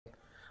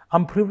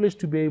I'm privileged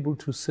to be able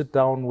to sit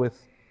down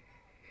with,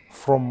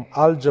 from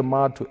Al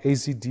Jamaa to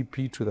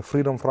ACDP to the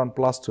Freedom Front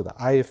Plus to the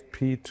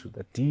IFP to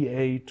the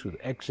DA to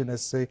the Action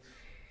SA.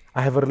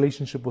 I have a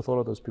relationship with all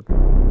of those people.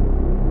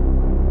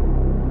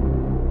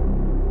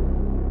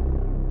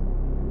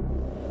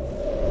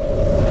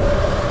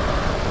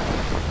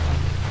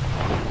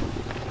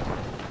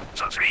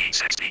 The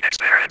 360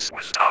 experience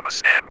with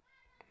Thomas M.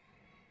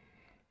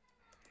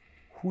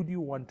 Who do you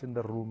want in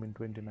the room in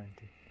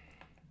 2019?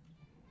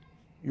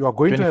 You are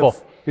going 24. to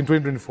have, in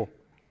 2024,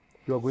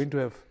 you are going to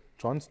have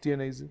John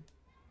Steenhuisen,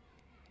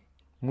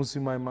 Mmusi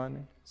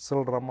Maimane,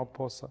 Cyril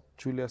Ramaphosa,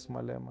 Julius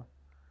Malema.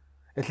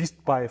 At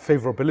least by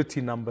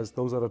favorability numbers,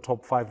 those are the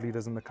top 5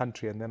 leaders in the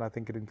country. And then I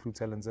think it includes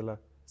Helen Zille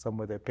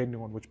somewhere there,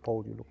 depending on which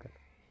poll you look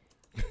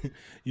at.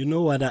 You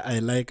know what I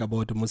like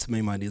about Mmusi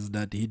Maimane is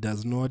that he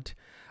does not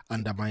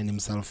undermine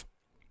himself.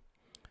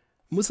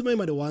 Mmusi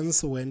Maimane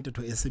once went to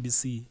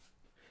SABC,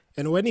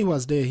 and when he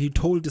was there, he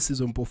told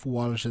Sizwe Mpofu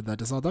Walsh that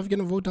the South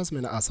African voters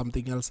are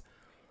something else.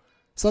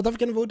 South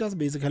African voters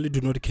basically do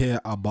not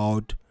care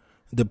about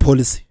the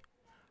policy.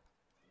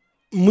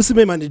 Mmusi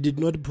Maimane did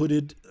not put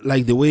it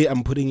like the way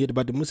I'm putting it,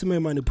 but Mmusi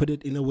Maimane put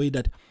it in a way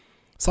that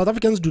South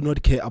Africans do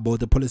not care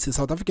about the policy.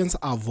 South Africans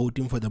are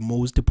voting for the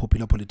most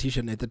popular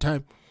politician at the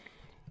time.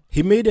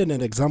 He made an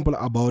example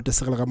about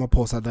Cyril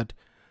Ramaphosa that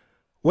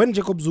when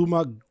Jacob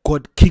Zuma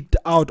got kicked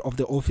out of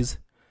the office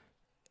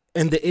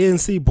and the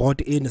ANC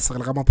brought in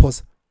Cyril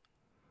Ramaphosa,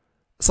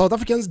 South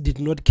Africans did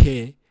not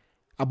care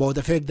about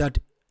the fact that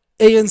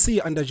ANC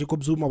under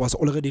Jacob Zuma was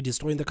already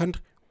destroying the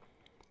country.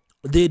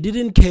 They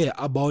didn't care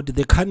about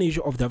the carnage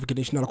of the African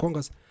National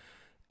Congress.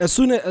 As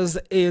soon as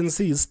the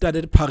ANC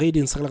started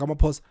parading Cyril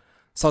Ramaphosa,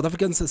 South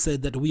Africans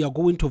said that we are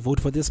going to vote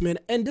for this man.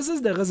 And this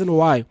is the reason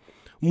why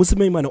Mmusi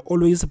Maimane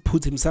always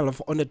puts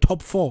himself on the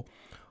top 4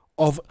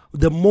 of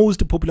the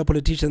most popular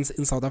politicians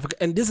in South Africa.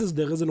 And this is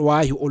the reason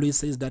why he always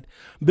says that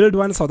Build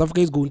One South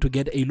Africa is going to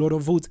get a lot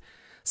of votes.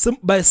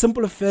 By a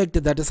simple fact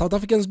that the South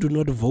Africans do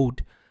not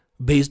vote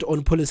based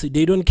on policy.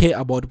 They don't care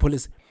about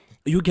policy.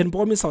 You can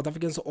promise South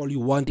Africans all you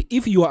want.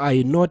 If you are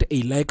not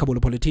a likable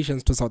politician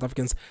to South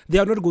Africans, they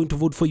are not going to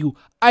vote for you.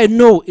 I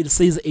know it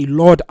says a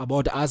lot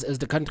about us as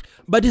the country,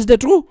 but it's the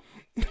truth.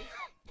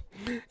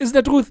 It's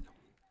the truth.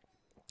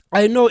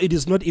 I know it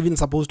is not even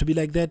supposed to be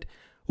like that.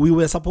 We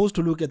were supposed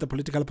to look at the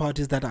political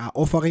parties that are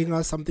offering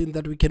us something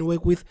that we can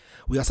work with.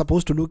 We are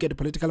supposed to look at the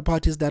political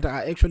parties that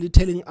are actually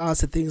telling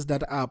us things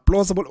that are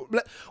plausible.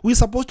 We're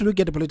supposed to look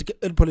at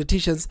the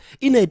politicians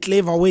in a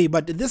clever way,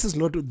 but this is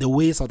not the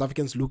way South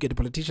Africans look at the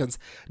politicians.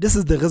 This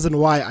is the reason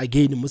why,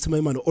 again, Mmusi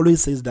Maimane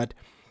always says that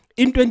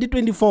in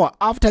 2024,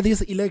 after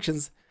these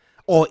elections,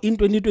 or in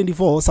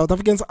 2024, South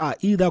Africans are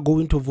either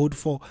going to vote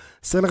for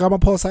Cyril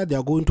Ramaphosa, they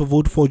are going to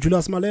vote for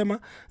Julius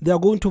Malema, they are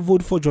going to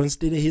vote for John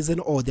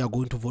Steenhuisen, or they are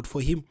going to vote for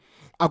him.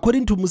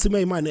 According to Mmusi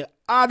Maimane,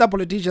 other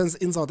politicians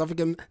in South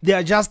Africa, they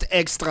are just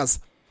extras.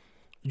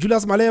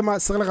 Julius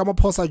Malema, Cyril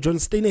Ramaphosa, John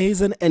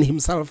Steenhuisen, and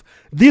himself,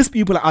 these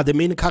people are the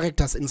main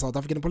characters in South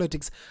African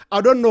politics.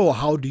 I don't know,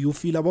 how do you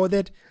feel about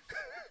that?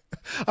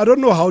 I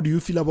don't know, how do you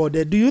feel about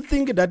that? Do you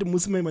think that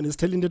Mmusi Maimane is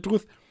telling the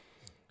truth?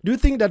 Do you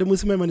think that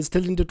Mmusi Maimane is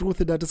telling the truth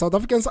that the South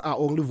Africans are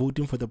only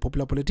voting for the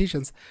popular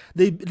politicians?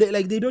 They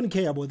don't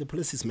care about the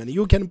policies, man.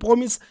 You can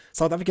promise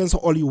South Africans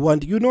all you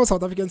want. You know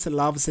South Africans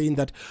love saying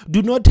that,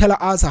 do not tell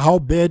us how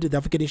bad the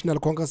African National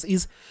Congress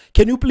is.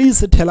 Can you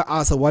please tell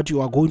us what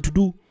you are going to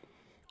do?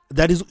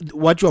 That is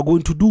what you are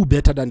going to do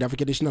better than the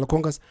African National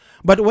Congress.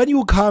 But when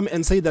you come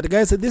and say that,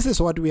 guys, this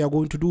is what we are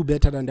going to do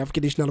better than the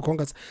African National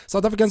Congress,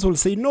 South Africans will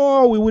say,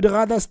 no, we would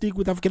rather stick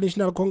with African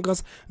National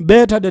Congress.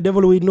 Better the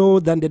devil we know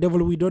than the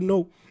devil we don't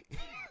know.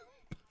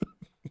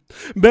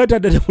 Better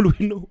the devil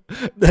we know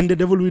than the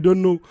devil we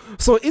don't know.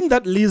 So in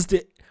that list,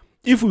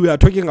 if we are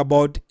talking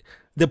about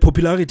the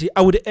popularity,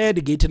 I would add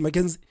Gayton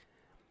McKenzie.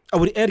 I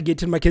would add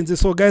Gayton McKenzie.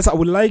 So guys, I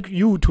would like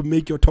you to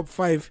make your top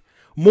 5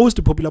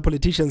 most popular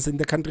politicians in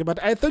the country.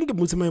 But I think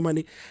Mmusi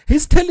Maimane,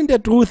 he's telling the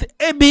truth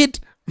a bit.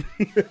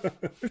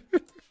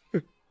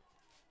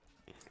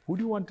 Who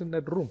do you want in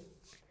that room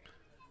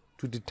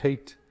to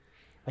dictate?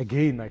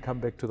 Again, I come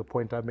back to the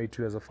point I made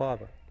to you as a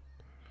father.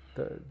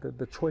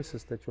 The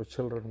choices that your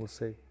children will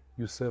say,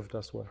 you served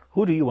us well.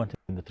 Who do you want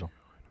in the room?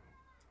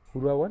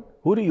 Who do I want?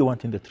 Who do you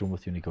want in the room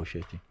with you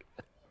negotiating?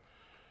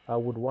 I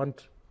would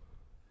want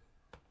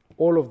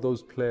all of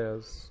those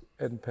players,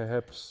 and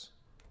perhaps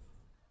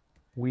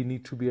we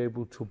need to be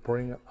able to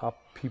bring up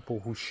people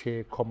who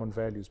share common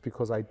values,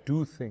 because I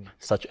do think...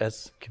 Such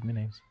as? Give me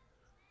names.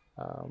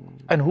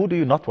 And who do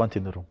you not want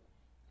in the room?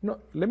 No,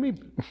 let me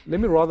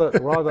rather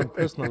than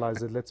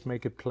personalize it, let's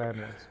make it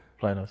plan-wise.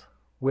 Planners.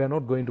 We are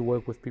not going to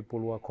work with people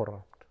who are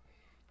corrupt.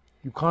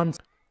 You can't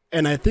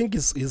And I think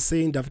he's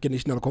saying the African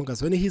National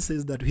Congress. When he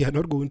says that we are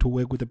not going to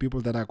work with the people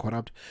that are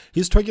corrupt,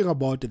 he's talking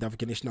about the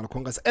African National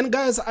Congress. And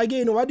guys,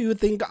 again, what do you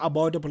think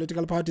about the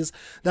political parties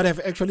that have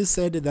actually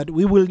said that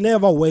we will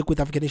never work with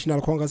African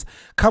National Congress,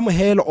 come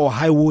hell or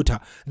high water?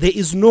 There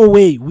is no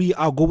way we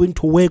are going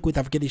to work with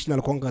African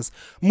National Congress.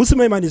 Mmusi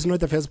Maimane is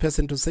not the first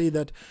person to say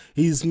that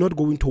he is not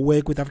going to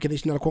work with African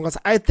National Congress.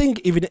 I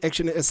think even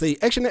Action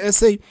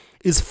SA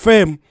is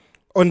firm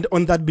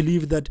on that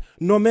belief that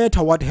no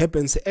matter what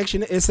happens,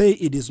 Action SA,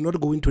 it is not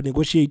going to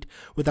negotiate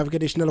with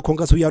African National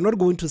Congress. We are not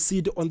going to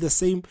sit on the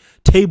same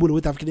table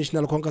with African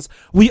National Congress.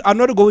 We are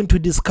not going to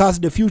discuss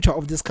the future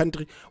of this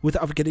country with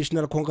African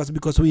National Congress,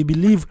 because we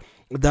believe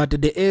that the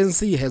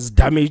ANC has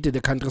damaged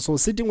the country. So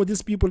sitting with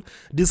these people,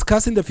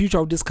 discussing the future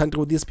of this country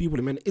with these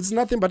people, man, it's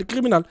nothing but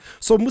criminal.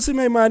 So Mmusi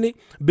Maimane,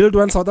 Build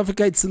One South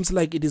Africa, it seems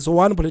like it is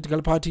one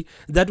political party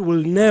that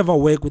will never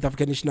work with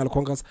African National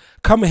Congress,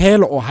 come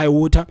hell or high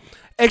water.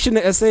 Action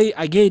SA,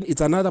 again, it's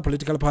another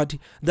political party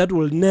that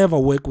will never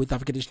work with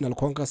African National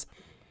Congress.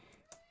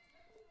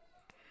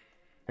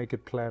 Make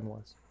it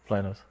plan-wise.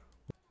 Planners.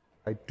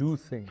 I do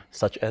think.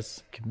 Such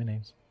as, give me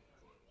names.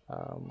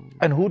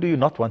 And who do you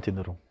not want in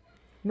the room?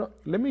 No,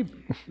 let me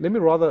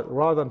rather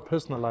than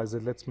personalize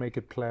it, let's make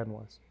it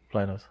plan-wise.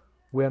 Planners.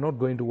 We are not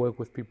going to work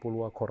with people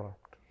who are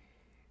corrupt.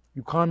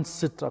 You can't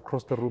sit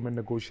across the room and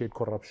negotiate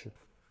corruption.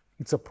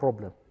 It's a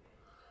problem.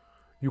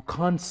 You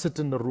can't sit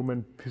in the room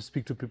and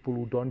speak to people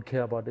who don't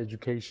care about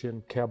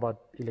education, care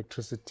about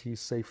electricity,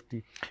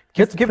 safety.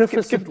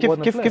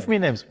 Give me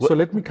names. So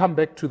let me come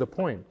back to the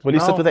point. Will you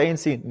sit with the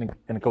ANC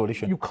in a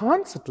coalition? You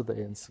can't sit with the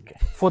ANC. Okay.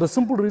 For the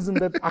simple reason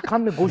that I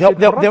can't negotiate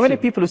there corruption. are many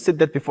people who said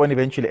that before and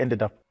eventually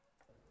ended up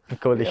in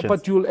coalitions. Yeah,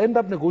 but you'll end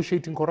up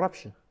negotiating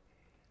corruption.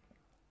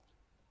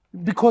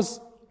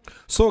 Because...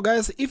 So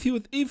guys, if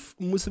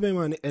Mmusi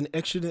Maimane and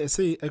Action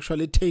SA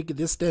actually take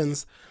this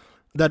stance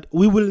that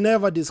we will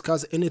never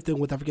discuss anything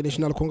with African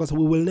National Congress,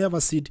 we will never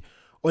sit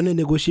on a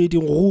negotiating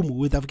room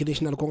with African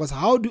National Congress,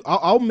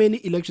 how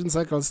many election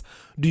cycles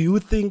do you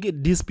think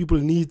these people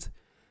need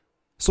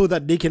so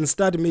that they can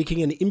start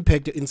making an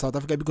impact in South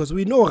Africa? Because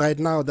we know right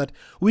now that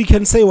we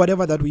can say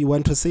whatever that we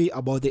want to say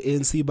about the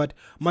ANC, but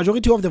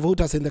majority of the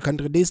voters in the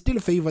country, they still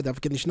favor the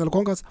African National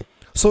Congress.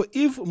 So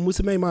if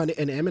Mmusi Maimane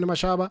and Emene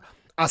Mashaba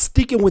are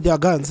sticking with their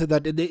guns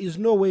that there is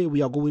no way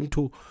we are going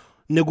to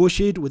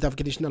negotiate with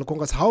African National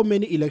Congress, how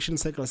many election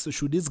cycles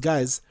should these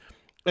guys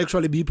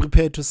actually be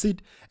prepared to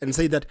sit and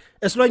say that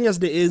as long as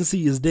the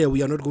ANC is there,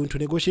 we are not going to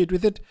negotiate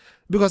with it?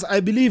 Because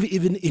I believe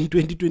even in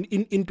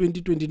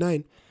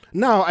 2029,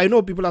 now I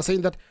know people are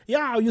saying that,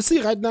 yeah, you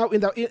see right now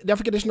in the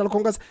African National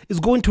Congress is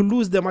going to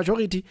lose the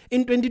majority.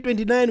 In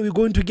 2029, we're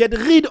going to get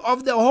rid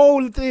of the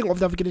whole thing of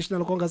the African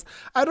National Congress.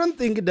 I don't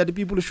think that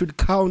people should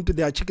count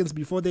their chickens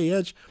before they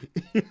hatch.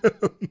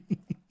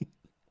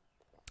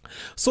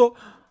 So,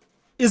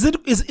 is it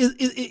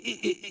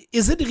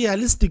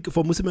realistic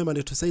for Mmusi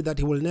Maimane to say that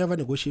he will never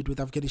negotiate with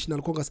African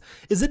National Congress?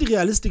 Is it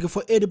realistic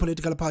for any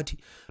political party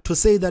to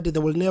say that they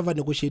will never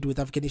negotiate with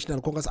African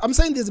National Congress? I'm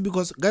saying this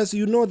because, guys,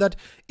 you know that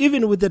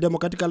even with the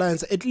Democratic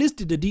Alliance, at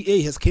least the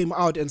DA has came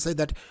out and said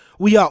that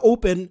we are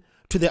open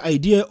to the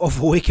idea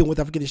of working with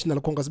African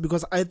National Congress,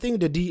 because I think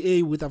the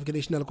DA with African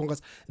National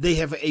Congress, they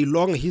have a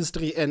long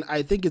history, and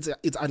I think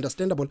it's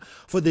understandable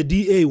for the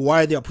DA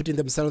why they are putting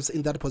themselves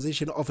in that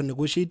position of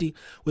negotiating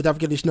with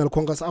African National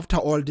Congress. After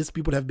all, these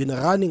people have been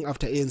running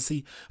after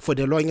ANC for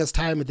the longest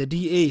time. The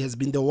DA has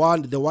been the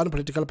one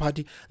political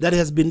party that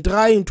has been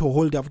trying to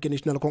hold the African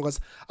National Congress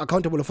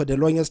accountable for the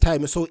longest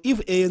time. So if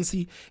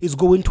ANC is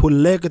going to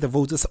lack the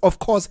votes, of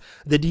course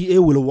the DA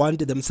will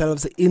want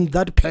themselves in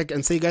that pack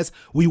and say, guys,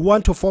 we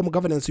want to form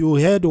governance. You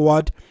heard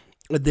what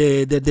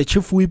the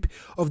chief whip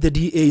of the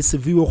DA,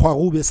 Siviwe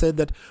Kwarube, said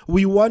that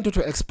we wanted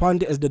to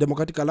expand as the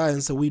Democratic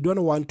Alliance. We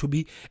don't want to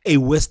be a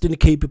Western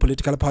Cape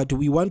political party.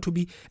 We want to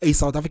be a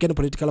South African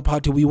political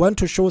party. We want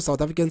to show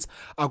South Africans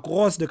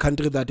across the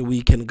country that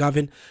we can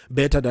govern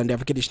better than the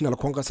African National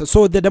Congress.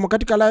 So the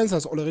Democratic Alliance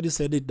has already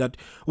said it, that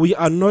we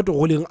are not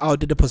ruling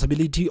out the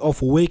possibility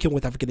of working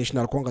with African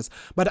National Congress.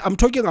 But I'm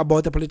talking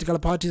about the political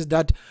parties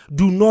that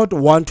do not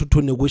want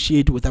to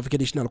negotiate with African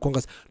National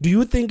Congress. Do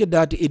you think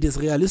that it is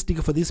realistic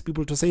for these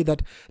people to say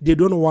that they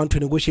don't want to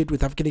negotiate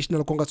with African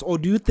National Congress? Or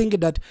do you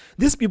think that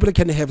these people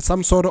can have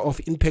some sort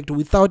of impact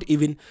without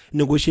even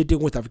negotiating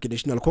with African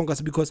National Congress?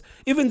 Because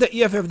even the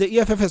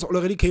EFF has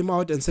already came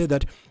out and said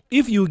that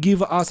if you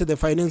give us the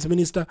finance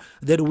minister,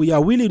 then we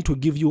are willing to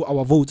give you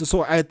our votes.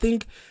 So I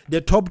think the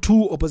top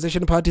two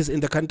opposition parties in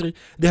the country,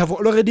 they have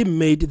already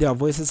made their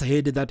voices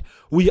heard that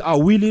we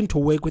are willing to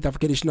work with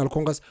African National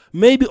Congress,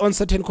 maybe on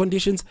certain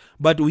conditions,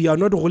 but we are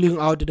not ruling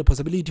out the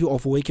possibility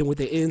of working with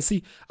the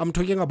ANC. I'm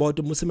talking about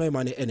Mmusi Maimane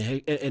and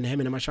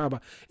Emene Mashaba.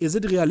 Is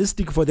it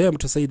realistic for them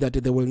to say that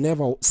they will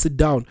never sit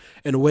down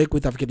and work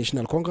with African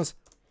National Congress?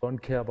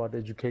 Don't care about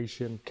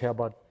education, care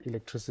about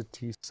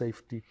electricity,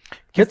 safety.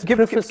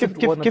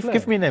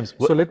 Give me names.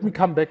 So let me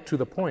come back to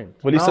the point.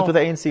 Will you sit with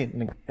the ANC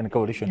in a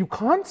coalition? You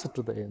can't sit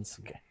with the ANC.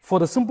 Okay. For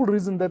the simple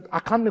reason that I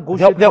can't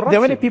negotiate. There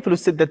are many people who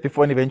said that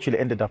before and eventually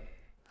ended up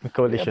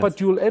coalitions.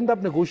 but you'll end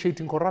up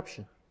negotiating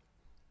corruption.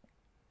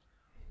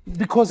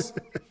 Because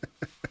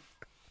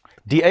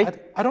DA?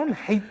 I don't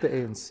hate the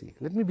ANC.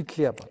 Let me be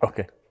clear about it.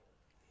 Okay.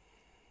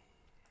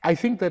 I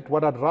think that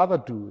what I'd rather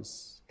do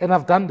is, and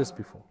I've done this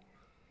before,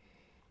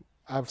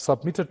 I've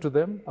submitted to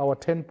them our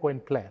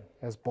 10-point plan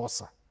as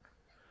BOSA.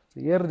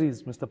 So here it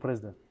is, Mr.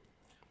 President.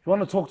 If you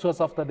want to talk to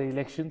us after the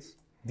elections,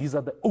 these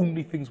are the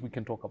only things we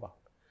can talk about.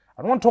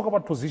 I don't want to talk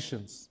about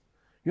positions.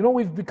 You know,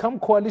 we've become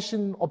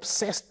coalition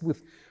obsessed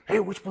with, hey,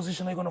 which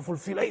position are you going to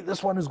fulfill? Hey,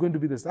 this one is going to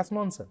be this. That's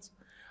nonsense.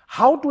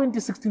 How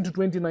 2016 to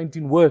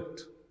 2019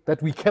 worked,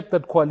 that we kept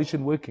that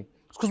coalition working,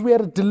 it's because we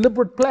had a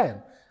deliberate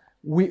plan.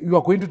 You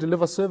are going to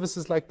deliver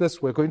services like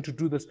this. We're going to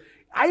do this.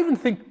 I even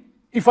think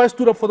if I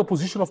stood up for the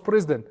position of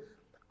president,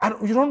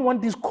 you don't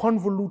want these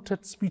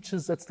convoluted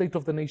speeches at State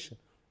of the Nation.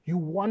 You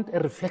want a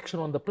reflection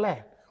on the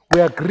plan. We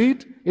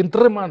agreed in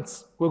 3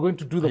 months we're going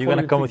to do the. You're going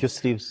to come with your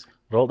things. sleeves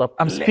rolled up.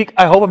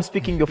 I hope I'm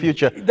speaking your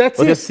future. That's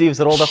with it. Your sleeves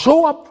rolled up.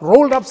 Show up,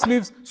 rolled up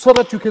sleeves, so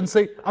that you can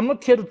say, I'm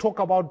not here to talk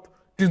about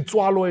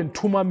Dintswalo and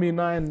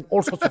Tumamina and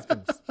all sorts of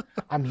things.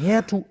 I'm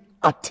here to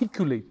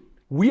articulate.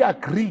 We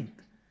agreed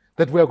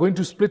that we are going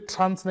to split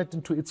Transnet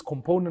into its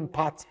component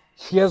parts.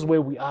 Here's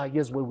where we are,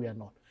 here's where we are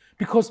not.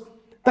 Because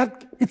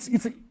that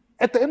it's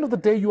at the end of the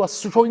day, you are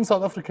showing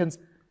South Africans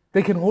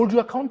they can hold you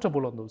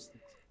accountable on those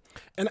things.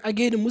 And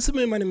again,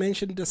 Musimemane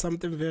mentioned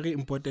something very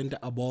important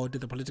about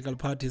the political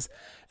parties,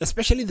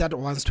 especially that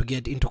wants to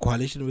get into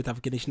coalition with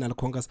African National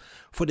Congress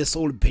for the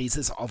sole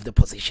basis of the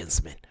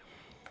positions, man.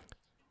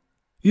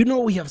 You know,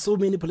 we have so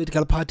many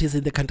political parties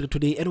in the country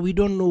today, and we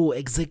don't know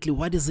exactly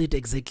what is it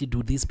exactly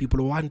do these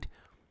people want.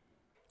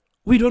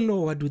 We don't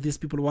know what do these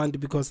people want,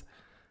 because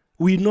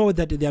we know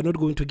that they are not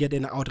going to get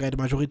an outright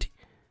majority.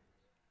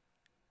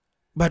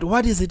 But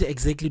what is it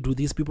exactly do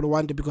these people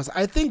want? Because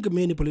I think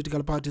many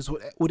political parties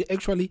would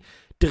actually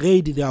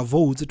trade their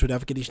votes to the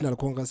African National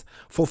Congress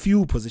for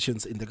few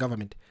positions in the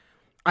government.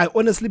 I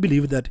honestly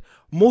believe that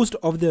most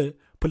of the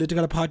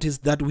political parties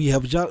that we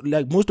have,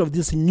 like most of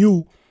these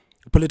new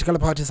political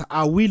parties,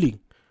 are willing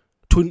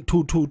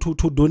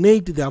to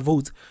donate their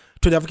votes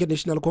to the African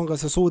National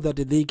Congress so that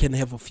they can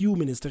have a few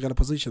ministerial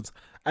positions.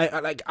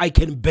 I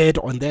can bet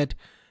on that.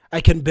 I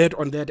can bet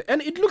on that.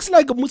 And it looks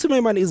like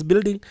Musimemane is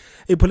building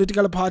a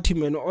political party,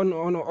 man,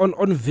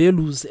 on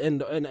values.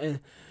 And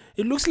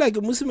it looks like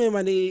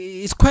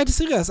Musimemane is quite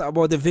serious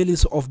about the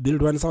values of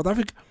Build One South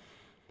Africa.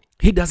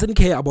 He doesn't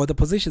care about the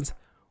positions.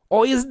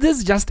 Or is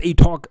this just a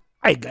talk?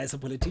 Hey, guys,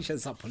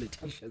 politicians are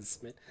politicians,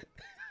 man.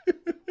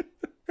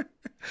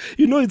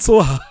 You know, it's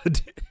so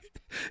hard.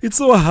 It's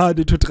so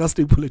hard to trust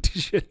a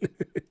politician.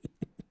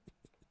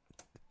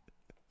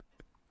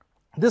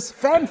 This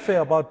fanfare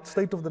about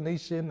State of the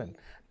Nation and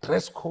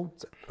dress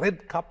codes and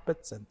red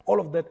carpets and all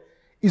of that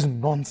is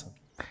nonsense.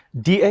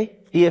 DA,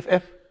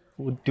 EFF,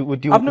 would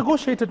you? I've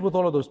negotiated with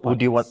all of those parties.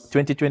 Would you want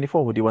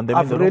 2024? Would you want them?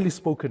 I've in the really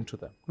spoken to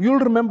them. You'll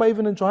remember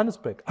even in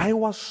Johannesburg, I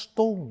was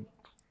stoned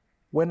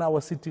when I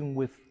was sitting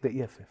with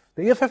the EFF.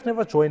 The EFF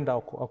never joined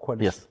our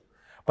coalition. Yes.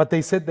 But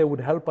they said they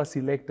would help us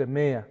elect a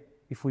mayor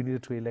if we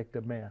needed to elect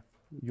a mayor.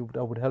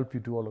 I would help you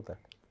do all of that.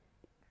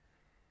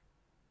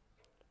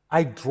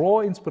 I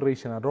draw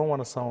inspiration. I don't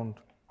want to sound.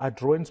 I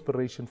draw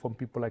inspiration from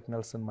people like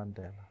Nelson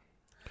Mandela.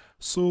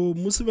 So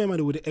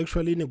Musimemane would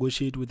actually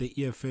negotiate with the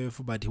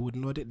EFF, but he would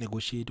not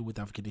negotiate with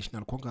African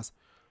National Congress.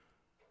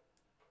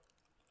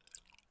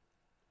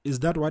 Is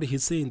that what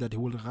he's saying, that he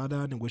would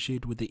rather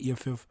negotiate with the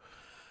EFF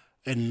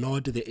and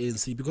not the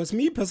ANC? Because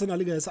me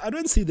personally, guys, I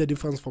don't see the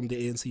difference from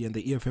the ANC and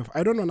the EFF.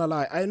 I don't want to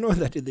lie. I know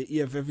that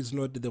the EFF is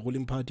not the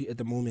ruling party at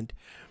the moment,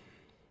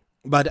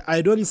 but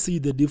I don't see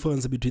the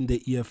difference between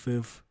the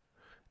EFF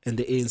and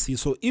the ANC.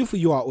 So if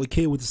you are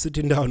okay with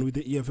sitting down with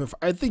the EFF,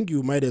 I think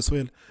you might as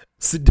well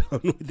sit down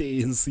with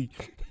the ANC.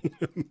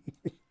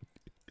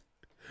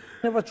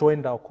 Never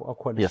joined our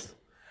coalition. Yes.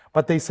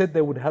 But they said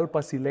they would help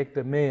us elect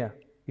a mayor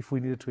if we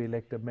needed to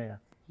elect a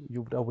mayor.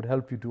 I would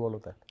help you do all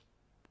of that.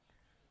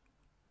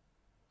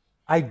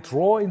 I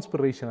draw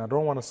inspiration. I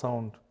don't want to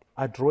sound.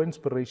 I draw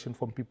inspiration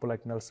from people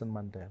like Nelson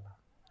Mandela.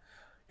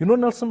 You know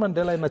Nelson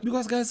Mandela?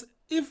 Because guys,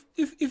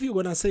 if you're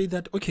gonna say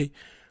that, okay,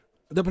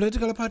 the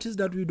political parties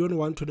that we don't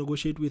want to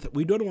negotiate with,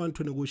 we don't want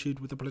to negotiate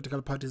with the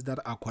political parties that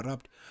are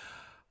corrupt.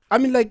 I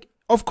mean, like,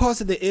 of course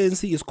the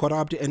ANC is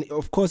corrupt, and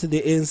of course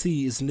the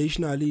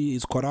ANC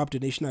is corrupt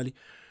nationally.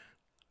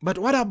 But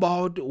what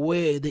about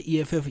where the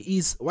EFF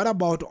is? What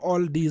about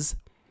all these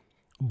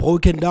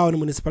broken down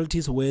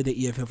municipalities where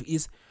the EFF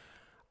is?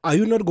 Are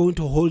you not going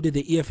to hold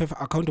the EFF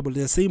accountable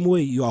the same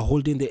way you are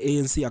holding the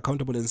ANC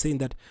accountable and saying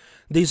that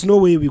there's no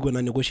way we're going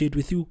to negotiate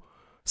with you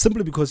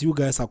simply because you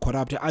guys are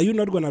corrupt? Are you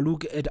not going to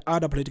look at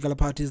other political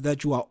parties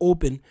that you are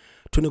open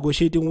to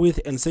negotiating with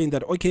and saying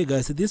that, okay,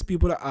 guys, these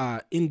people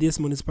are in this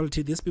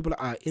municipality, these people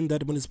are in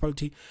that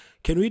municipality.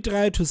 Can we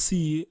try to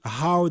see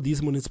how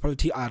these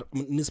municipalities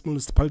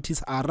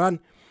are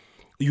run?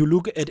 You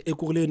look at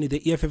Ekurhuleni,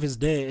 the EFF is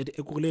there. At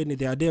Ekurhuleni,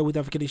 they are there with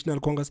African National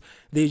Congress.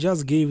 They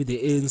just gave the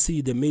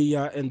ANC the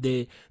mayor, and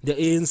the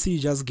ANC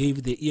just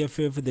gave the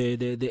EFF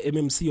the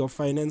MMC of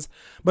finance.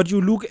 But you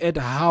look at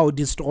how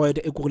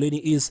destroyed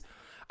Ekurhuleni is.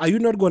 Are you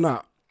not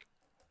gonna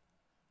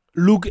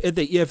look at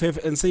the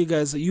EFF and say,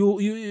 guys,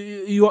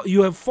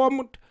 you have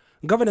formed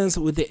governance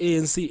with the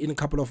ANC in a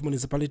couple of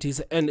municipalities,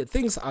 and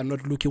things are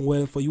not looking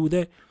well for you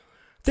there.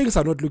 Things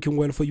are not looking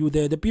well for you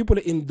there. The people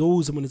in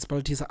those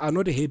municipalities are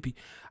not happy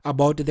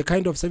about the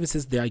kind of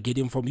services they are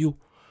getting from you.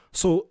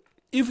 So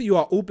if you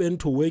are open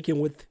to working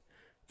with,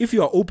 if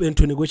you are open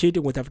to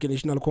negotiating with African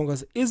National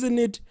Congress, isn't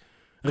it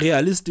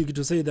realistic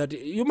to say that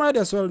you might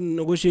as well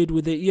negotiate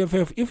with the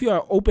EFF? If you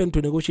are open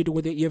to negotiating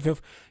with the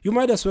EFF, you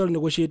might as well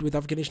negotiate with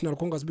African National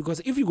Congress,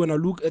 because if you're going to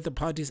look at the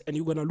parties and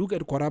you're going to look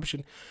at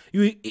corruption,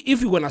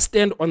 if you're going to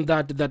stand on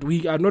that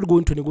we are not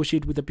going to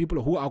negotiate with the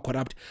people who are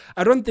corrupt,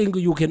 I don't think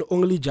you can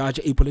only judge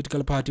a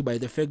political party by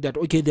the fact that,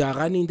 okay, they are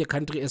running the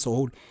country as a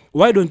whole.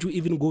 Why don't you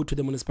even go to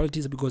the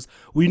municipalities? Because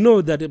we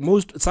know that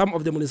some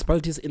of the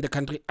municipalities in the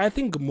country, I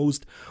think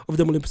most of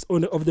the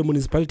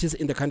municipalities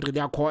in the country,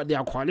 they are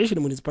coalition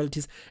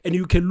municipalities. And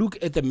you can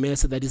look at the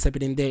mess that is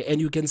happening there,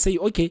 and you can say,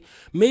 okay,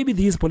 maybe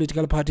these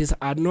political parties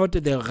are not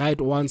the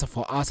right ones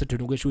for us to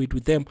negotiate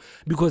with them,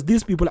 because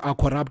these people are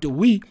corrupt.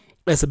 We,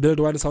 as a Build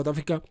One South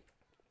Africa,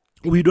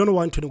 we don't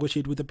want to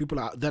negotiate with the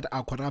people that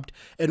are corrupt.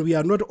 And we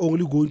are not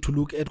only going to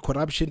look at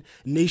corruption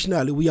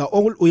nationally, we are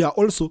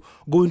also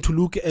going to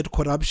look at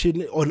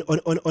corruption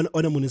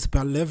on a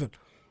municipal level.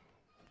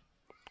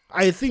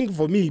 I think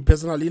for me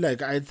personally,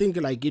 I think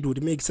it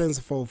would make sense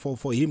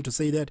for him to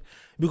say that,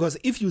 because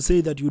if you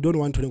say that you don't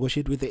want to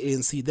negotiate with the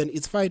ANC, then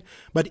it's fine.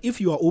 But if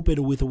you are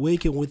open with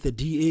working with the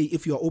DA,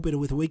 if you are open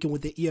with working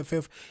with the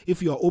EFF,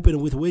 if you are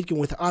open with working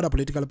with other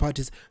political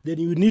parties, then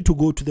you need to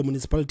go to the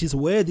municipalities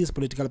where these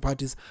political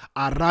parties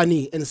are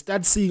running and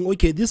start seeing,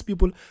 okay, these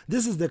people,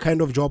 this is the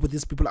kind of job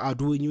these people are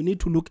doing. You need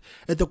to look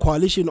at the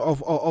coalition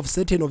of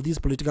certain of these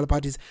political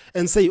parties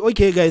and say,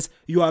 okay, guys,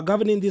 you are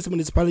governing this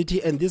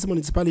municipality, and this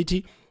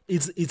municipality,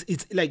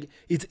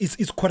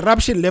 it's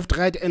corruption left,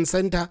 right, and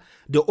center.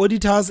 The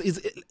auditors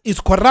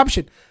is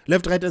corruption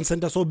left, right, and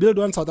center. So Build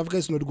One South Africa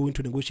is not going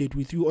to negotiate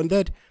with you on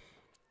that.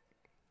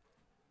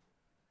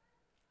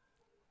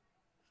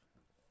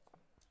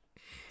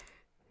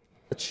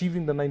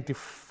 Achieving the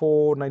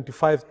 94,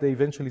 95, they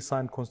eventually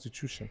signed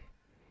constitution.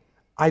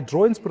 I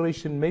draw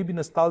inspiration, maybe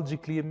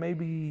nostalgically, and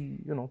maybe,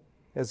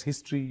 as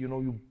history,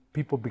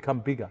 people become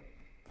bigger.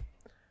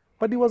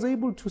 But he was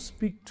able to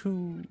speak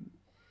to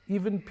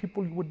even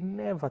people you would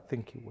never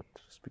think he would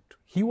speak to.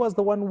 He was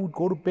the one who would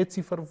go to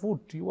Betsy for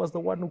food. He was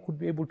the one who could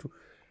be able to.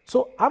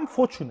 So I'm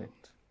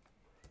fortunate.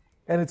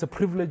 And it's a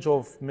privilege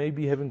of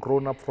maybe having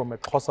grown up from a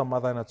Xhosa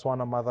mother and a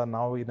Tswana mother,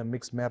 now in a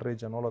mixed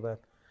marriage and all of that.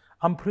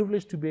 I'm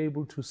privileged to be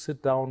able to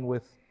sit down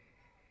with,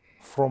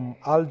 from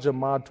Al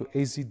Jamaa to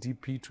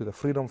ACDP to the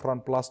Freedom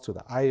Front Plus to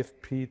the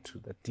IFP to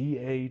the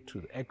DA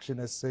to the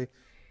Action SA.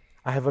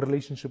 I have a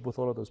relationship with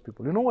all of those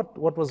people. You know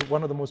what was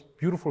one of the most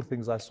beautiful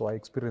things I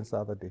experienced the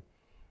other day?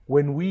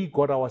 When we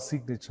got our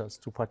signatures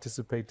to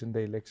participate in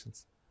the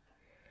elections,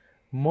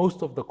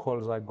 most of the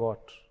calls I got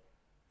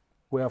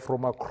were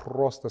from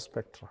across the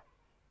spectrum.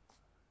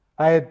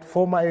 I had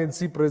former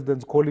ANC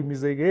presidents calling me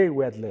saying, hey,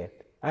 we're late.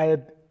 I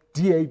had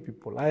DA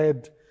people. I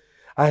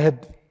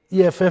had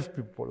EFF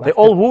people. They're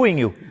all wooing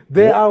you.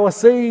 I was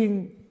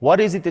saying... What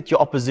is it that your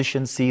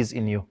opposition sees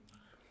in you?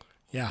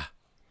 Yeah.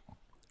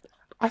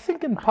 I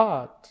think in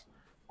part...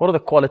 What are the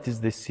qualities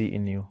they see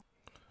in you?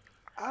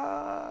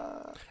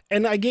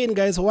 And again,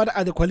 guys, what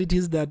are the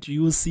qualities that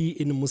you see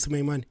in Mmusi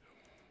Maimane?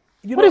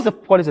 What is the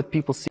qualities that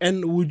people see?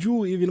 And would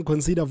you even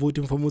consider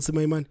voting for Mmusi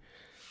Maimane?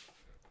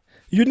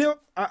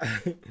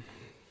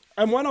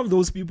 I'm one of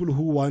those people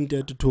who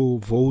wanted to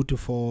vote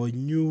for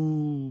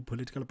new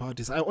political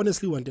parties. I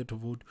honestly wanted to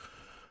vote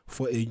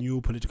for a new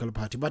political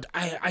party. But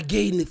I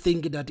again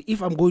think that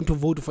if I'm going to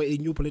vote for a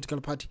new political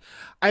party,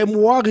 I'm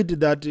worried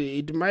that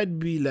it might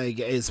be like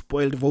a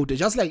spoiled vote.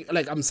 Just like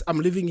I'm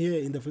living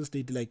here in the Free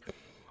State,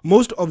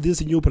 most of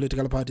these new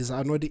political parties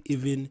are not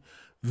even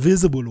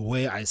visible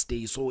where I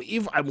stay. So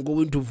if I'm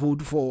going to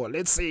vote for,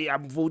 let's say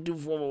I'm voting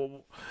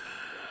for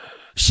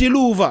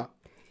Shiluva,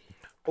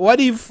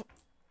 what if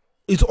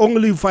it's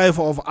only 5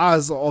 of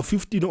us or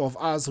 15 of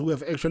us who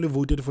have actually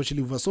voted for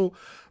Shiluva? So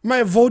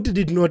my vote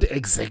did not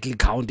exactly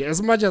count,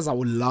 as much as I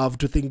would love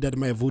to think that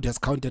my vote has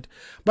counted,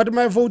 but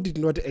my vote did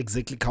not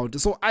exactly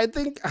count. So I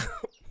think...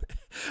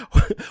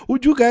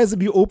 Would you guys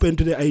be open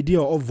to the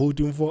idea of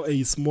voting for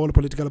a small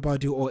political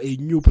party or a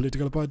new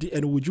political party?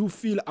 And would you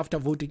feel after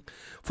voting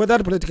for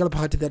that political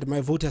party that my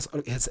vote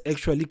has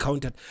actually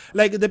counted?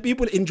 Like the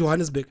people in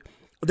Johannesburg,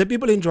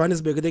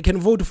 they can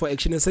vote for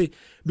Action SA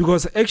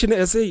because Action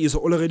SA is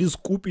already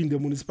scooping the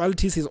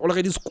municipalities, is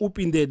already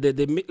scooping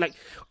the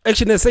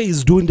Action SA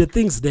is doing the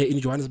things there in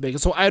Johannesburg.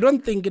 So I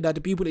don't think that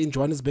the people in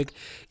Johannesburg,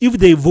 if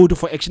they vote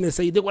for Action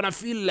SA, they're gonna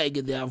feel like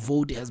their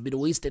vote has been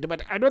wasted.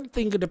 But I don't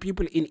think the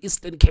people in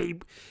Eastern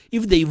Cape,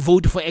 if they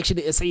vote for Action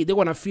SA, they're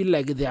gonna feel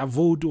like their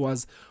vote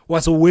was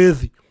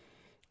worthy.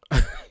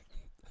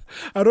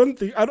 I don't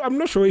think, I'm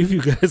not sure if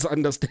you guys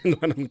understand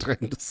what I'm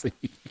trying to say.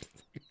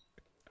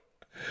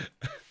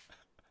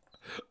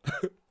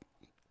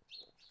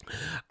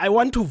 I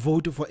want to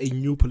vote for a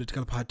new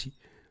political party,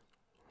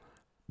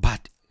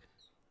 but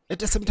at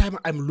the same time,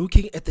 I'm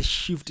looking at the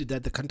shift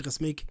that the country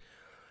is making,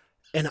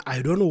 and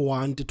I don't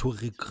want to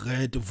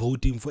regret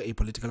voting for a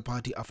political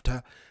party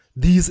after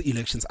these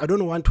elections. I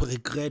don't want to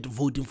regret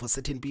voting for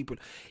certain people.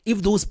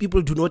 If those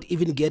people do not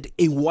even get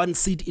a one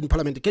seat in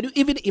parliament, can you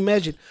even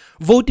imagine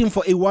voting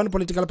for a one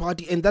political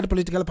party and that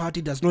political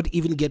party does not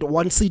even get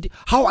one seat?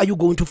 How are you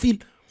going to feel?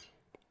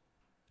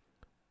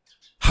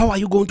 How are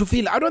you going to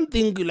feel? I don't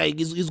think like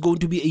it's going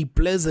to be a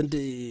pleasant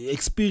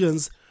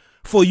experience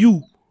for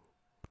you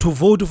to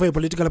vote for a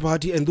political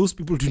party and those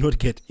people do not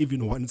get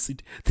even one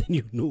seat. Then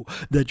you know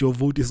that your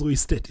vote is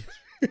wasted.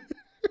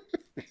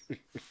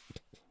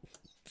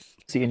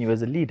 Seeing you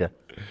as a leader.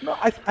 No,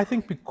 I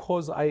think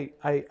because I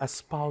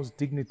espouse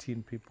dignity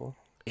in people.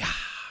 Yeah.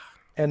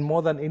 And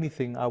more than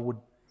anything, I would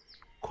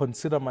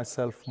consider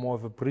myself more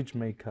of a bridge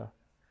maker,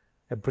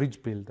 a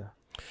bridge builder.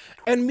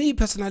 And me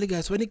personally,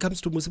 guys, when it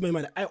comes to Mmusi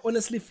Maimane, I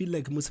honestly feel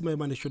like Mmusi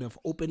Maimane should have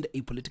opened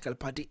a political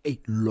party a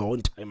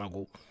long time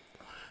ago.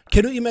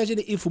 Can you imagine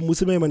if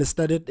Mmusi Maimane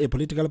started a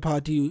political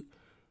party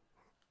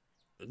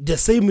the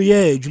same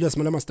year Julius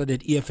Malema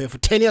started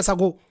EFF 10 years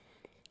ago?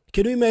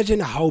 Can you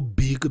imagine how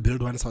big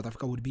Build One South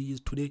Africa would be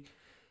today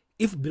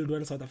if Build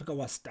One South Africa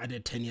was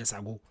started 10 years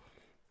ago?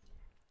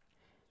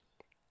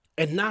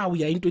 And now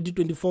we are in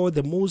 2024,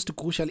 the most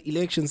crucial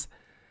elections,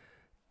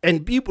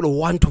 and people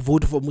want to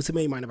vote for Mmusi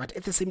Maimane, but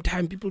at the same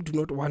time, people do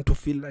not want to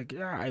feel like,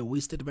 yeah, I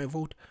wasted my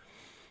vote.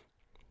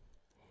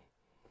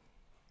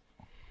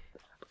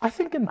 I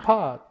think in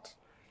part,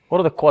 What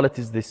are the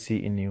qualities they see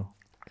in you?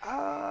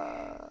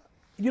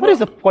 you What know, is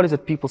the qualities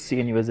that people see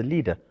in you as a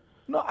leader?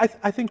 no,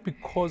 I think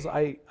because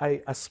I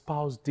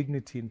espouse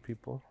dignity in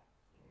people,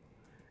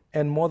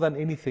 and more than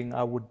anything,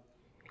 I would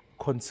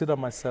consider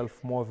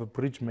myself more of a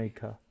bridge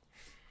maker,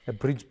 a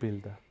bridge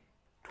builder,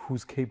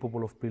 who's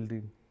capable of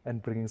building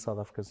and bringing South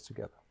Africans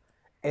together.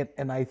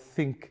 And I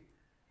think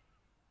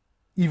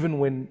even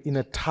when in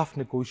a tough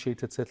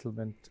negotiated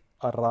settlement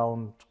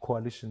around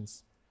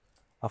coalitions,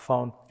 I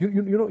found, you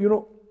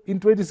know, in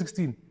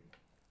 2016,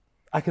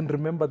 I can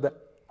remember the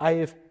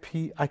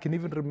IFP, I can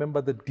even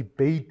remember the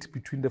debate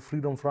between the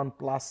Freedom Front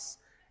Plus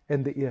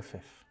and the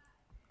EFF.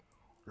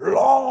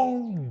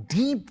 Long,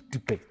 deep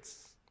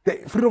debates. The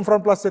Freedom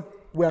Front Plus said,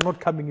 we are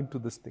not coming into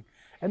this thing.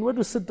 And we had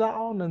to sit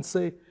down and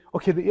say,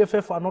 okay, the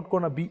EFF are not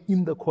going to be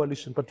in the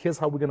coalition, but here's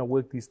how we're going to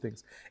work these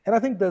things. And I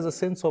think there's a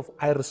sense of,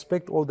 I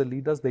respect all the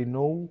leaders. They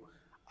know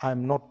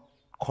I'm not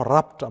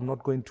corrupt. I'm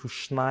not going to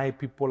schneid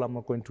people. I'm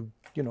not going to,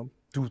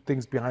 do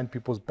things behind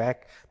people's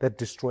back that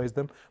destroys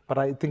them. But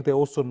I think they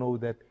also know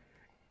that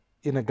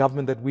in a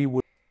government that we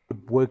would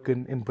work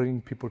in bringing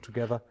people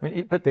together,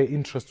 but their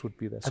interest would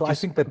be there. So I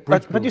think that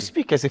but you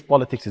speak as if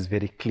politics is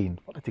very clean.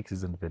 Politics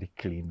isn't very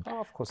clean.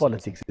 Oh, of course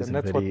politics isn't.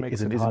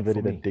 isn't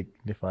very that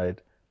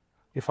dignified.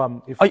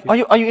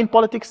 Are you in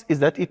politics? Is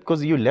that it?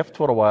 Because you left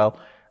for a while,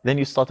 then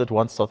you started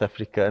One South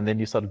Africa, and then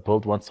you started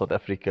Build One South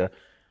Africa.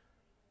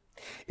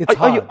 It's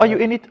hard. Are you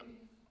in it?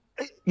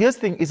 Here's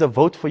the thing: is a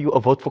vote for you a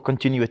vote for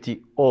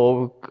continuity,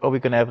 or are we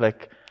going to have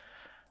like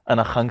an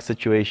Ahang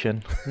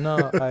situation?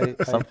 No,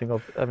 something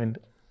of. I mean.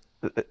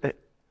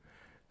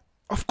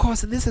 Of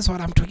course, this is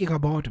what I'm talking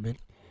about, man.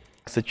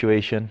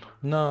 Situation.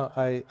 No,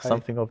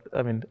 something of.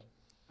 I mean.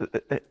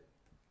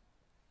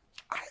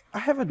 I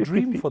have a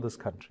dream for this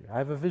country. I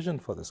have a vision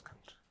for this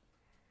country.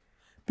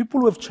 People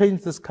who have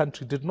changed this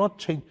country did not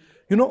change.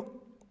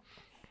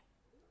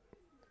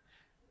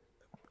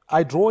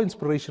 I draw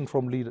inspiration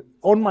from leaders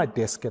on my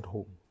desk at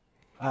home.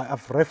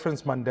 I've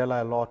referenced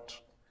Mandela a lot,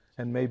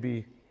 and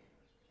maybe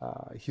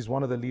he's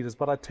one of the leaders,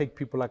 but I take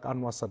people like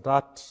Anwar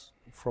Sadat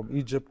from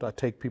Egypt. I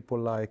take people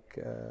like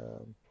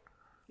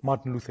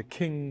Martin Luther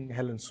King,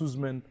 Helen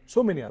Suzman,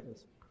 so many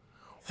others.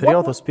 Three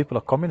of those people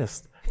are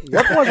communists.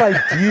 What was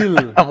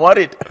ideal? I'm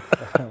worried.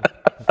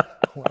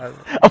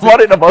 I'm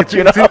worried about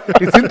you now.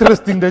 It's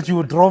interesting that you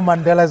would draw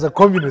Mandela as a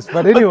communist,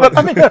 but anyway. But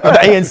I mean, the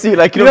ANC,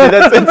 like, in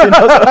that sense,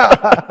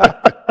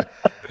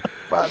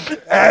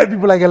 But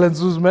people like Helen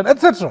Suzman,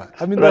 etc.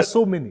 I mean, there's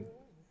so many.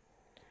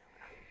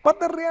 But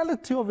the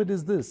reality of it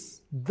is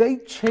this. They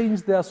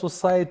changed their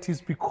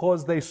societies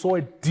because they saw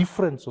a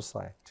different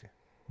society.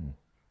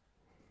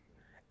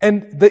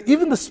 And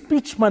even the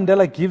speech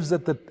Mandela gives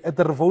at the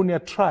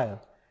Rivonia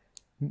trial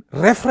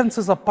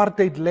references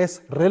apartheid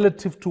less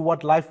relative to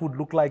what life would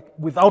look like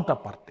without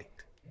apartheid.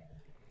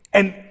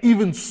 And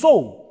even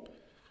so,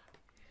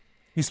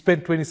 he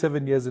spent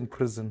 27 years in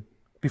prison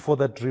before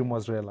that dream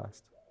was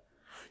realized.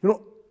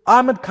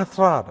 Ahmed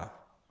Kathrada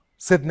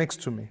sat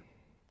next to me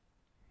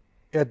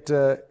at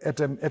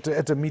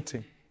a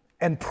meeting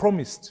and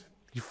promised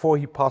before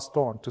he passed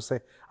on to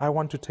say, I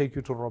want to take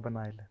you to Robben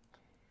Island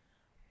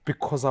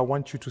because I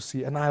want you to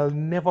see. And I'll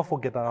never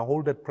forget that. I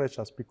hold that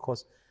precious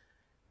because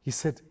he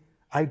said,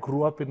 I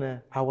grew up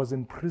I was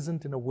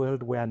imprisoned in a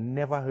world where I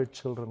never heard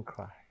children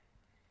cry.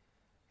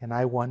 And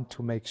I want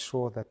to make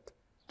sure that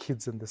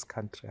kids in this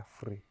country are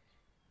free.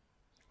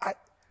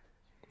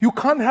 You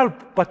can't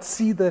help but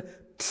see the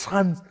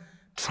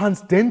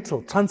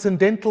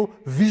transcendental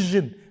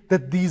vision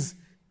that these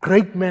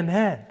great men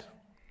had.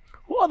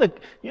 Who are the,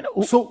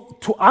 So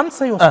to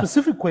answer your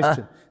specific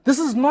question, this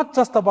is not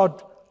just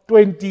about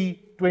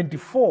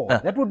 2024.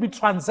 That would be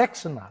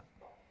transactional.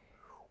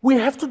 We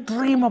have to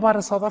dream about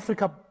a South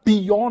Africa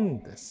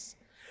beyond this.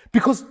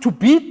 Because to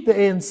beat the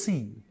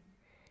ANC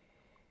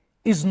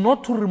is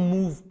not to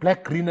remove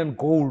black, green, and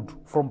gold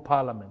from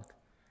parliament.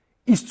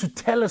 Is to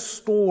tell a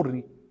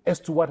story as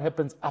to what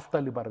happens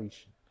after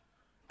liberation.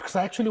 Because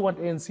I actually want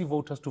ANC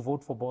voters to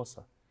vote for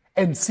Bosa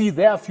and see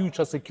their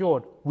future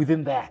secured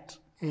within that.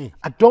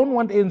 I don't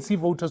want ANC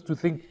voters to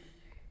think,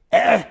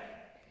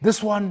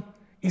 this one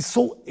is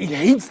he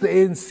hates the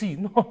ANC.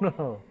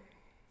 No.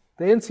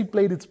 The ANC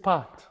played its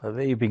part. Are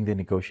they being the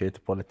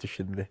negotiator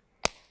politician there?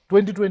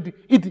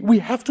 2020, we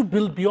have to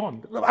build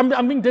beyond.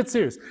 I'm being dead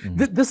serious.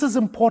 This is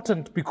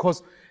important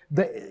because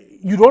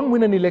you don't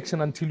win an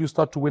election until you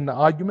start to win the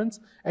arguments,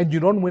 and you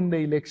don't win the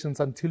elections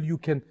until you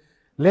can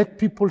let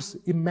people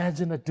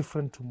imagine a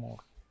different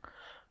tomorrow.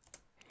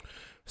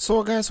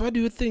 So, guys, what do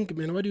you think,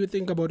 man? What do you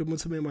think about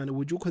Mosemaimane?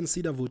 Would you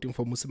consider voting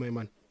for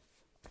Mosemaimane?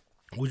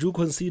 Would you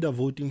consider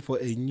voting for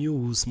a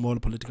new small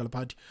political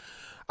party?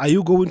 Are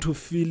you going to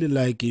feel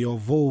like your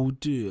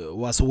vote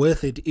was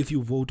worth it if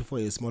you vote for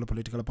a small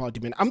political party?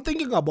 Man, I'm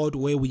thinking about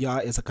where we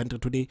are as a country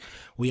today.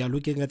 We are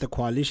looking at the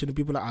coalition.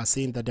 People are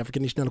saying that the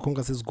African National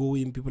Congress is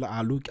going. People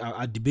are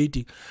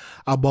debating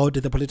about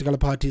the political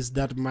parties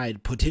that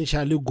might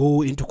potentially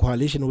go into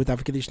coalition with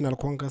African National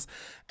Congress.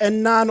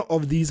 And none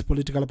of these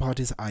political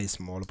parties are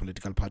small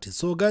political parties.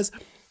 So, guys,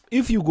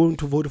 if you're going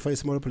to vote for a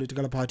small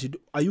political party,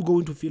 are you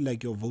going to feel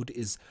like your vote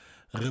is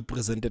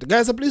represented?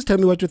 Guys, please tell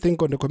me what you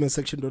think on the comment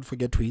section. Don't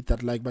forget to hit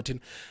that like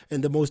button,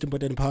 and the most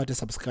important part is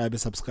subscribe.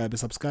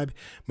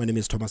 My name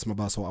is Thomas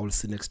Mabaso. I will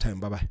see you next time.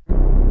 Bye bye.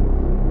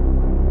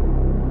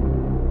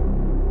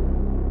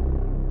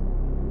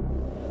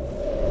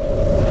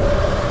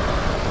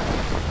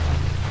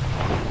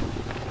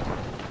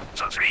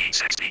 The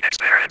 360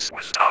 Experience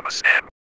with Thomas M.